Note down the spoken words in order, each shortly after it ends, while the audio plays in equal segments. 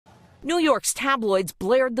New York's tabloids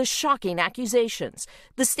blared the shocking accusations.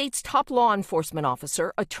 The state's top law enforcement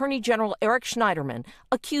officer, Attorney General Eric Schneiderman,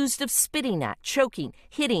 accused of spitting at, choking,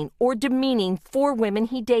 hitting, or demeaning 4 women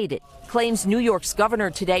he dated, claims New York's governor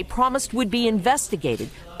today promised would be investigated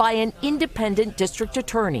by an independent district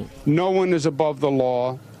attorney. No one is above the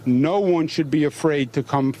law. No one should be afraid to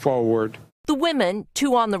come forward. The women,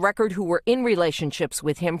 2 on the record who were in relationships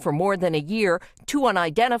with him for more than a year, 2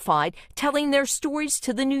 unidentified, telling their stories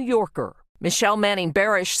to The New Yorker. Michelle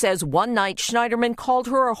Manning-Barish says one night Schneiderman called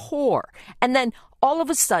her a whore, and then all of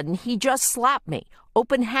a sudden he just slapped me,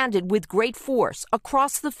 open-handed with great force,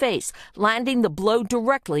 across the face, landing the blow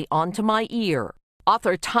directly onto my ear.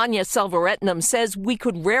 Author Tanya Selvaratnam says we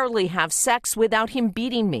could rarely have sex without him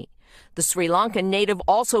beating me. The Sri Lankan native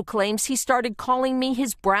also claims he started calling me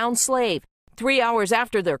his brown slave. 3 hours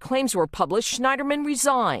after their claims were published, Schneiderman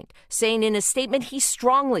resigned, saying in a statement he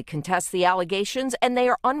strongly contests the allegations and they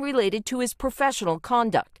are unrelated to his professional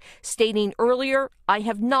conduct, stating earlier, "I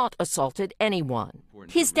have not assaulted anyone."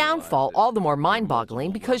 His downfall all the more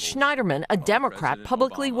mind-boggling because Schneiderman, a Democrat,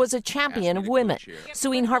 publicly was a champion of women,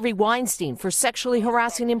 suing Harvey Weinstein for sexually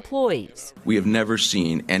harassing employees. We have never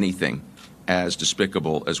seen anything as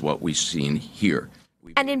despicable as what we've seen here.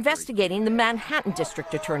 And investigating the Manhattan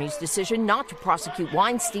District Attorney's decision not to prosecute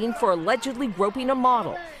Weinstein for allegedly groping a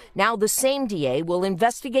model. Now the same DA will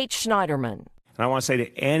investigate Schneiderman. And I want to say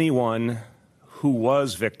to anyone who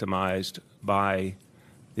was victimized by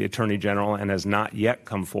the Attorney General and has not yet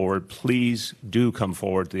come forward, please do come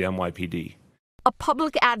forward to the NYPD. A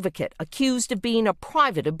public advocate accused of being a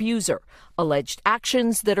private abuser. Alleged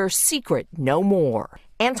actions that are secret no more.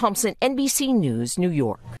 Ann Thompson, NBC News, New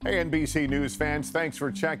York. Hey, NBC News fans, thanks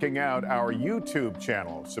for checking out our YouTube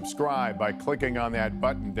channel. Subscribe by clicking on that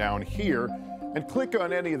button down here and click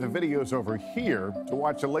on any of the videos over here to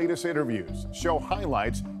watch the latest interviews, show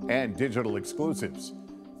highlights, and digital exclusives.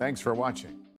 Thanks for watching.